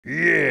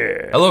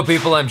Yeah! Hello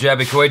people, I'm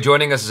Jaby Koay.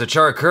 Joining us is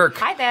ACHARA KIRK.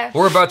 Hi there.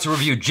 We're about to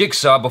review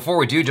Jigsaw. Before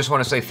we do, just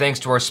want to say thanks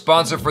to our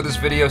sponsor for this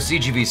video,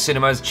 CGV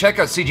Cinemas. Check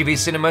out CGV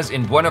Cinemas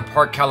in Buena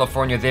Park,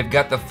 California. They've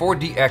got the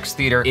 4DX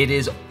theater. It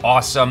is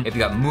awesome. They've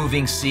got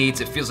moving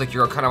seats. It feels like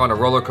you're kind of on a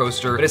roller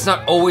coaster, but it's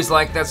not always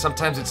like that.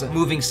 Sometimes it's a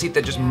moving seat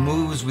that just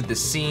moves with the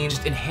scene,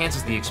 just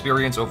enhances the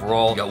experience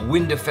overall. You got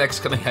wind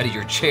effects coming out of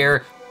your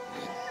chair.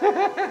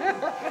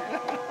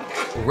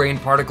 Rain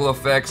particle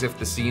effects if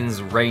the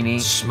scene's rainy,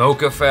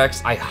 smoke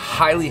effects. I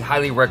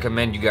highly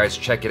recommend you guys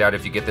check it out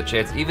if you get the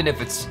chance, even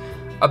if it's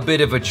a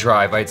bit of a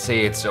drive. I'd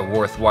say it's a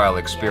worthwhile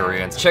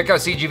experience. Check out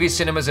CGV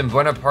Cinemas in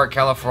Buena Park,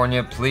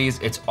 California, please.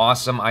 It's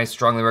awesome. I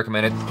strongly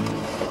recommend it.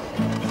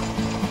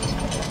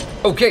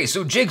 Okay,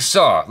 so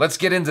Jigsaw, let's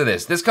get into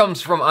this. This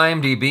comes from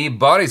IMDb.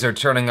 Bodies are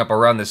turning up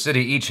around the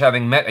city, each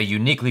having met a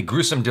uniquely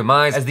gruesome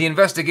demise. As the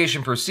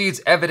investigation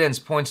proceeds, evidence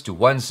points to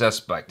one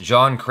suspect,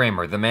 John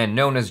Kramer, the man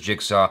known as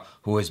Jigsaw,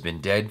 who has been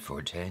dead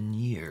for 10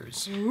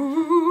 years.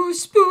 Ooh,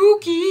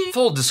 spooky.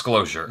 Full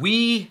disclosure,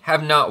 we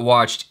have not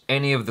watched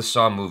any of the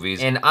Saw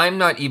movies, and I'm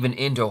not even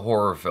into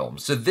horror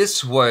films. So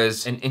this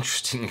was an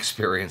interesting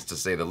experience, to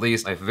say the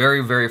least. My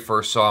very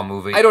first Saw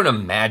movie. I don't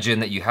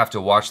imagine that you have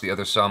to watch the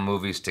other Saw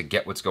movies to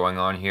get what's going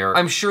on here.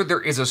 I'm sure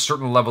there is a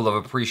certain level of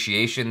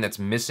appreciation that's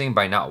missing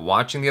by not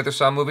watching the other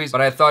Saw movies, but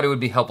I thought it would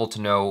be helpful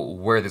to know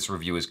where this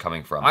review is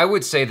coming from. I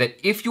would say that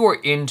if you are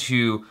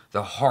into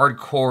the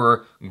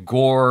hardcore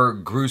gore,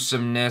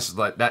 gruesomeness,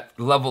 like that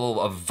level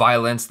of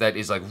violence that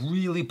is like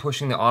really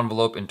pushing the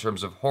envelope in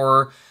terms of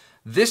horror,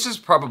 this is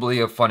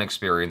probably a fun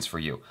experience for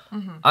you.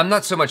 I'm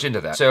not so much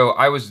into that. So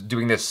I was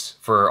doing this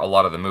for a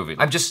lot of the movie.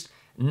 I'm just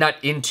not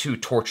into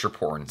torture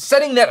porn.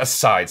 Setting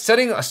aside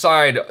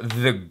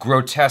the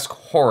grotesque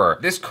horror,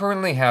 this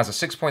currently has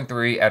a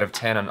 6.3 out of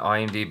 10 on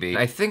IMDb.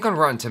 I think on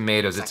Rotten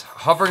Tomatoes, it's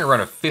hovering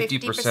around a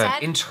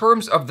 50%. In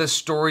terms of the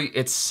story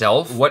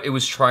itself, what it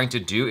was trying to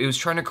do, it was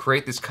trying to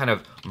create this kind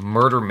of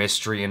murder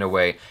mystery in a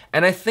way.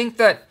 And I think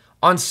that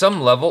on some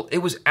level, it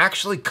was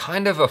actually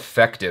kind of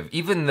effective,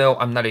 even though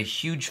I'm not a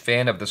huge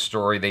fan of the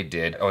story they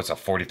did. Oh, it's a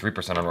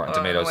 43% on Rotten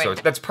Tomatoes, so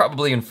that's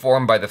probably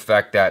informed by the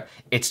fact that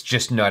it's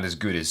just not as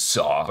good as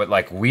Saw. But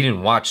like, we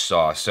didn't watch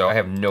Saw, so I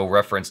have no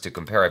reference to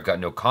compare. I've got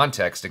no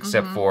context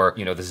except for,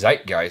 you know, the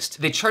zeitgeist.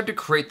 They tried to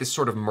create this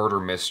sort of murder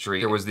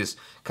mystery. There was this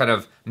kind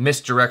of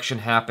misdirection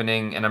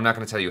happening, and I'm not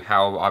gonna tell you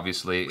how,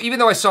 obviously. Even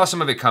though I saw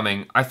some of it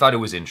coming, I thought it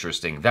was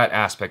interesting, that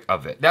aspect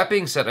of it. That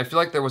being said, I feel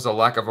like there was a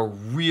lack of a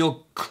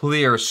real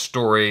clear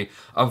story,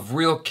 of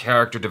real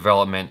character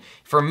development.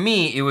 For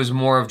me, it was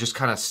more of just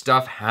kind of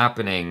stuff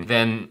happening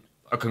than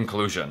a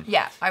conclusion.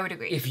 Yeah, I would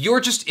agree. If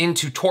you're just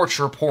into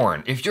torture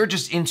porn, if you're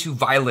just into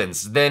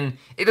violence, then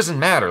it doesn't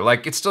matter.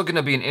 Like, it's still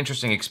gonna be an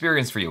interesting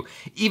experience for you.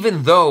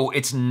 Even though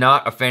it's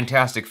not a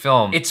fantastic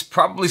film, it's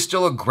probably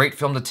still a great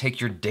film to take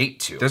your date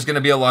to. There's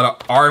gonna be a lot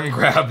of arm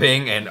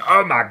grabbing and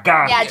oh my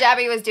God. Yeah,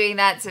 Jaby was doing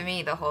that to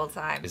me the whole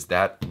time. Is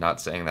that not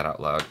saying that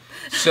out loud?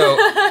 So,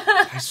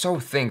 I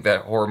so think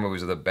that horror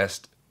movies are the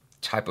best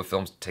type of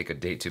films to take a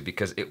date to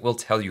because it will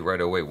tell you right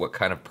away what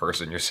kind of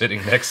person you're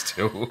sitting next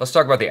to. Let's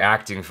talk about the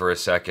acting for a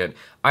second.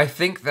 I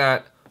think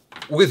that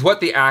with what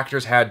the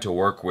actors had to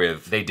work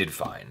with, they did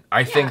fine.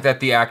 I think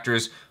that the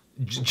actors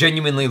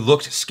genuinely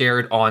looked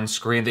scared on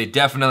screen. They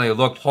definitely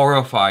looked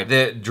horrified.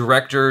 The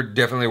director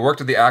definitely worked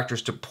with the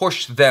actors to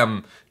push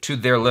them to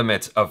their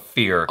limits of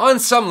fear. On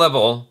some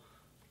level,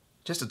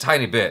 just a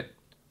tiny bit,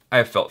 I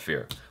have felt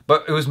fear.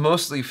 But it was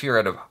mostly fear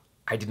out of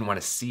I didn't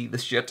want to see the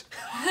shit.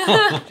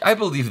 I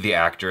believe the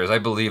actors. I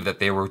believe that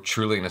they were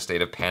truly in a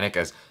state of panic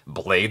as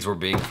blades were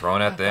being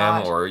thrown at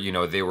them, or, you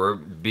know, they were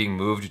being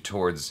moved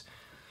towards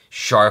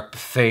sharp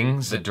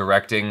things. The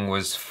directing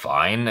was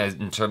fine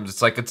in terms,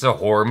 it's like it's a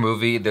horror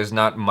movie. There's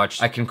not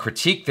much I can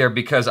critique there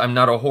because I'm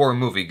not a horror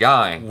movie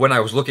guy. When I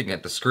was looking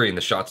at the screen,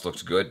 the shots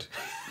looked good.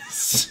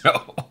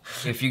 So,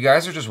 if you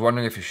guys are just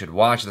wondering if you should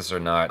watch this or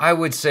not, I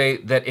would say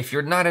that if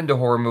you're not into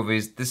horror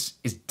movies, this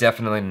is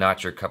definitely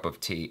not your cup of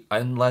tea,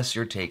 unless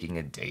you're taking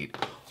a date.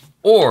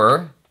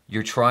 Or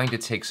you're trying to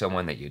take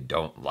someone that you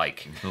don't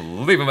like,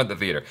 leave them at the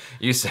theater.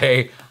 You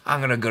say,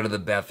 I'm gonna go to the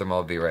bathroom,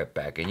 I'll be right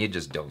back, and you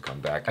just don't come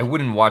back. I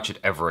wouldn't watch it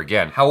ever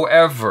again.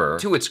 However,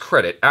 to its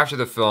credit, after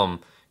the film,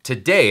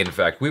 today, in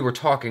fact, we were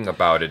talking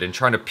about it and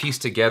trying to piece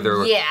together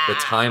the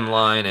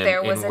timeline and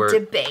there was a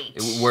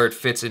debate where it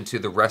fits into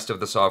the rest of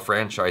the Saw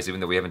franchise, even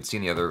though we haven't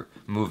seen the other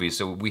movies,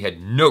 so we had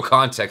no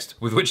context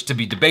with which to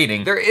be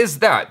debating. There is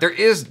that. There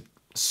is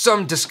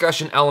some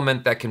discussion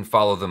element that can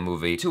follow the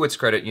movie. To its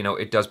credit, you know,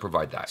 it does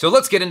provide that. So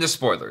let's get into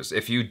spoilers.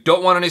 If you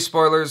don't want any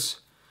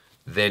spoilers,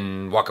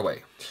 then walk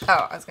away.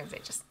 Oh, I was gonna say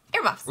just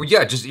earmuffs. Well,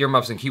 yeah, just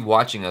earmuffs and keep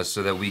watching us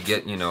so that we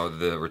get, you know,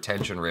 the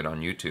retention rate on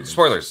YouTube.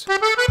 Spoilers.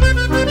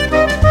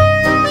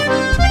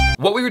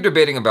 What we were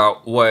debating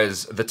about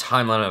was the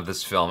timeline of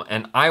this film,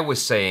 and I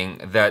was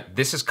saying that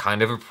this is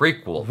kind of a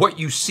prequel. What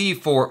you see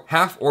for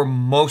half or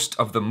most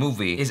of the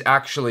movie is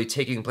actually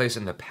taking place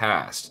in the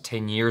past,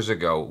 10 years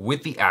ago,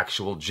 with the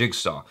actual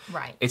Jigsaw.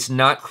 Right. It's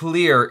not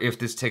clear if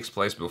this takes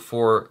place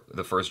before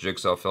the first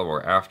Jigsaw film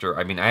or after.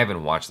 I mean, I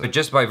haven't watched it, but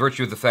just by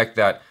virtue of the fact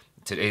that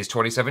today's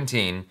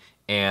 2017,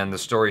 and the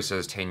story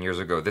says 10 years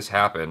ago this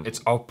happened.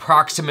 It's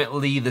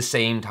approximately the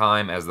same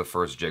time as the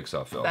first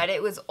Jigsaw film. But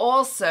it was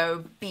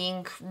also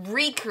being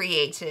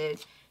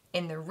recreated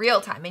in the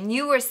real time. And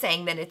you were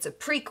saying that it's a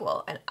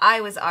prequel, and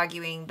I was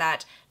arguing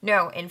that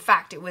no, in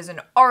fact, it was an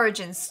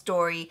origin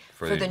story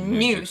for the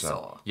new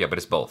Saw. Yeah, but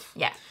it's both.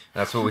 Yeah.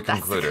 That's what we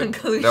concluded. That's the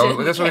conclusion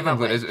That's what we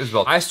concluded. It's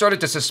both. I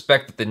started to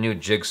suspect that the new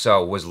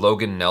Jigsaw was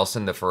Logan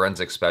Nelson, the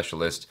forensic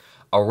specialist,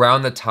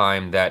 around the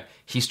time that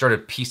he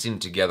started piecing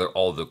together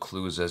all the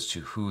clues as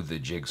to who the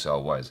Jigsaw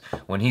was.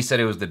 When he said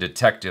it was the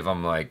detective,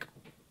 I'm like,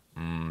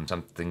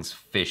 something's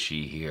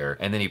fishy here.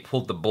 And then he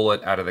pulled the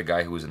bullet out of the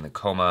guy who was in the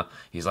coma.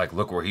 He's like,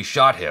 look where he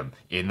shot him,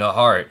 in the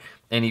heart.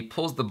 And he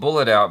pulls the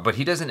bullet out, but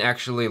he doesn't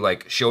actually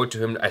like show it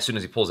to him as soon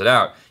as he pulls it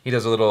out. He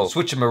does a little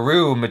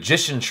switcheroo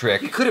magician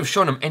trick. He could have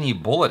shown him any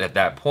bullet at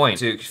that point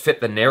to fit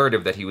the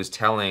narrative that he was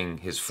telling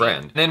his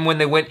friend. And then when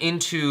they went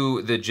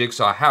into the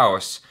Jigsaw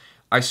house,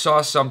 I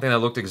saw something that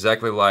looked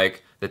exactly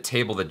like the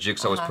table that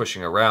Jigsaw was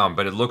pushing around,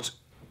 but it looked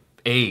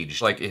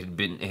aged, like it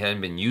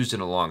hadn't been used in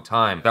a long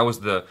time. That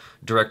was the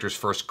director's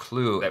first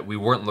clue that we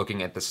weren't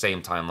looking at the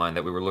same timeline,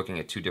 that we were looking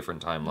at two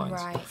different timelines.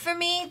 Right. For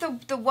me,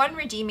 the one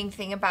redeeming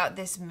thing about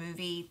this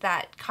movie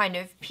that kind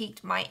of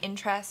piqued my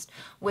interest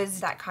was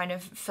that kind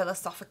of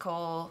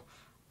philosophical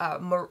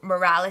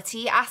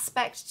morality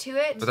aspect to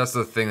it. But that's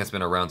the thing that's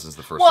been around since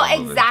the first Well,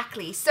 movie.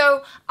 exactly.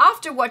 So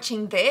after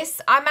watching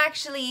this, I'm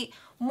actually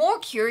more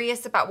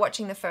curious about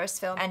watching the first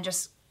film and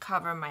just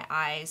cover my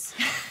eyes.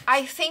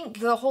 I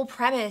think the whole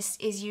premise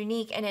is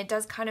unique, and it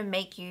does kind of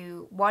make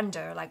you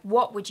wonder, like,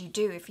 what would you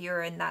do if you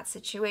were in that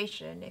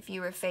situation? If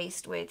you were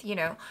faced with, you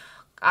know,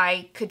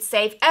 I could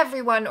save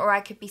everyone or I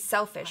could be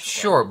selfish.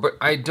 Sure, but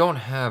I don't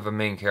have a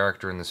main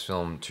character in this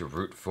film to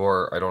root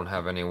for. I don't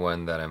have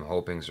anyone that I'm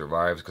hoping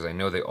survives because I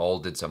know they all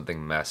did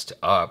something messed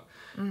up.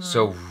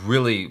 So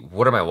really,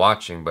 what am I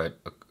watching but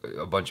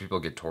a bunch of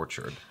people get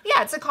tortured?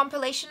 Yeah, it's a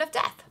compilation of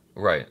death.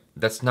 Right.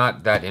 That's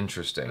not that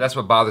interesting. That's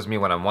what bothers me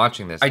when I'm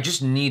watching this. I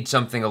just need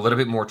something a little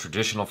bit more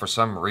traditional for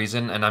some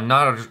reason, and I'm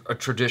not a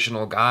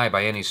traditional guy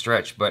by any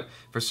stretch, but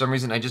for some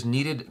reason I just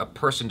needed a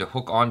person to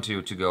hook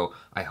onto to go,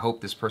 I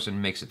hope this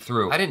person makes it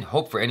through. I didn't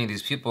hope for any of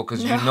these people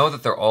because you know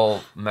that they're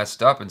all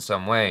messed up in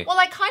some way. Well,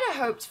 I kind of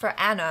hoped for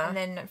Anna, and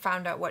then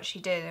found out what she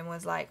did and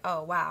was like,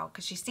 oh wow,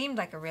 because she seemed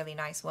like a really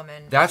nice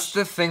woman. That's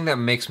the thing that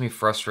makes me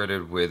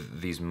frustrated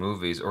with these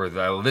movies, or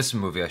this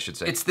movie I should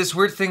say. It's this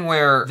weird thing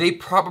where they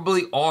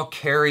probably all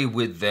carry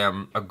with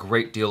them a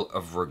great deal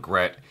of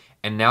regret,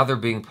 and now they're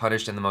being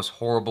punished in the most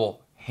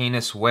horrible,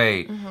 heinous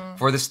way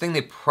for this thing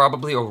they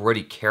probably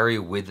already carry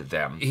with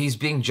them. He's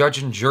being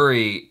judge and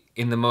jury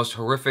in the most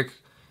horrific,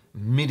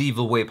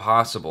 medieval way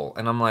possible,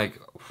 and I'm like,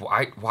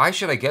 why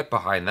should I get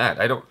behind that?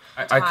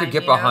 I could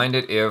get behind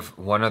it if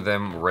one of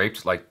them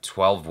raped like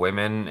 12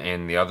 women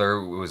and the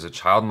other was a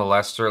child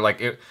molester. Like,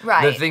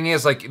 the thing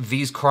is, like,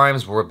 these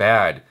crimes were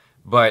bad,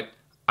 but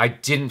I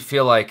didn't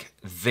feel like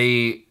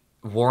they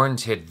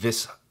warranted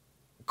this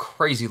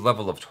crazy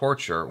level of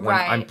torture when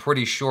I'm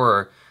pretty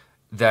sure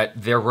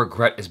that their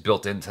regret is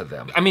built into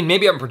them. I mean,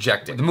 maybe I'm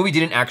projecting. The movie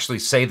didn't actually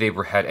say they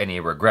had any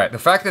regret. The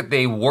fact that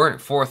they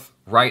weren't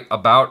forthright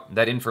about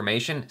that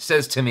information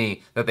says to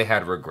me that they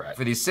had regret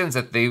for these sins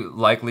that they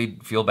likely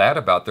feel bad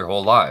about their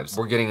whole lives.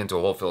 We're getting into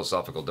a whole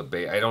philosophical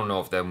debate. I don't know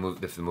if the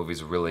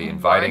movie's really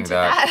inviting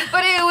that.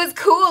 But it was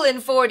cool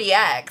in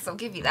 4DX, I'll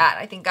give you that.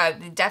 I think I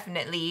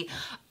definitely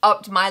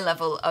upped my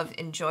level of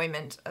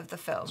enjoyment of the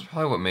film. That's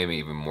probably what made me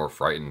even more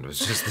frightened, was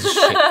just this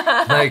shit.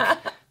 Like,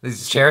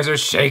 these chairs are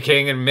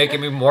shaking and making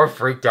me more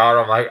freaked out.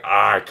 I'm like,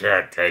 I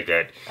can't take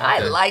it. I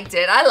liked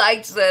it. I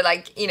liked the,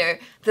 like, you know,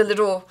 the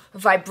little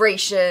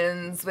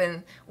vibrations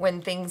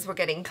when things were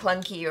getting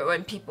clunky or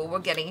when people were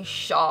getting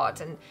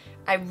shot. And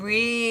I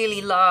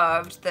really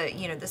loved the,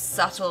 you know, the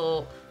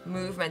subtle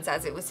movements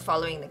as it was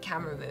following the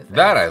camera movement.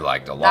 That I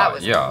liked a lot. That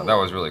was cool. That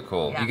was really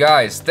cool. Yeah. You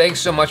guys, thanks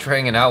so much for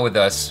hanging out with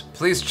us.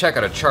 Please check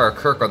out ACHARA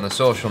KIRK on the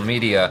social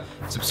media.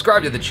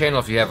 Subscribe to the channel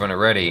if you haven't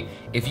already.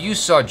 If you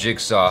saw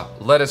Jigsaw,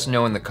 let us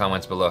know in the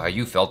comments below how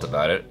you felt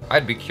about it.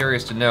 I'd be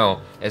curious to know,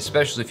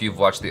 especially if you've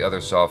watched the other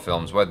Saw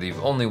films, whether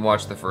you've only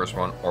watched the first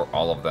one or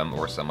all of them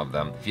or some of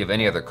them. If you have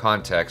any other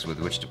context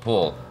with which to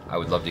pull, I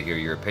would love to hear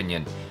your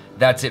opinion.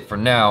 That's it for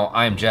now.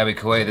 I'm Jaby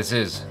Koay. This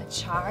is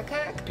ACHARA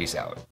KIRK. Peace out.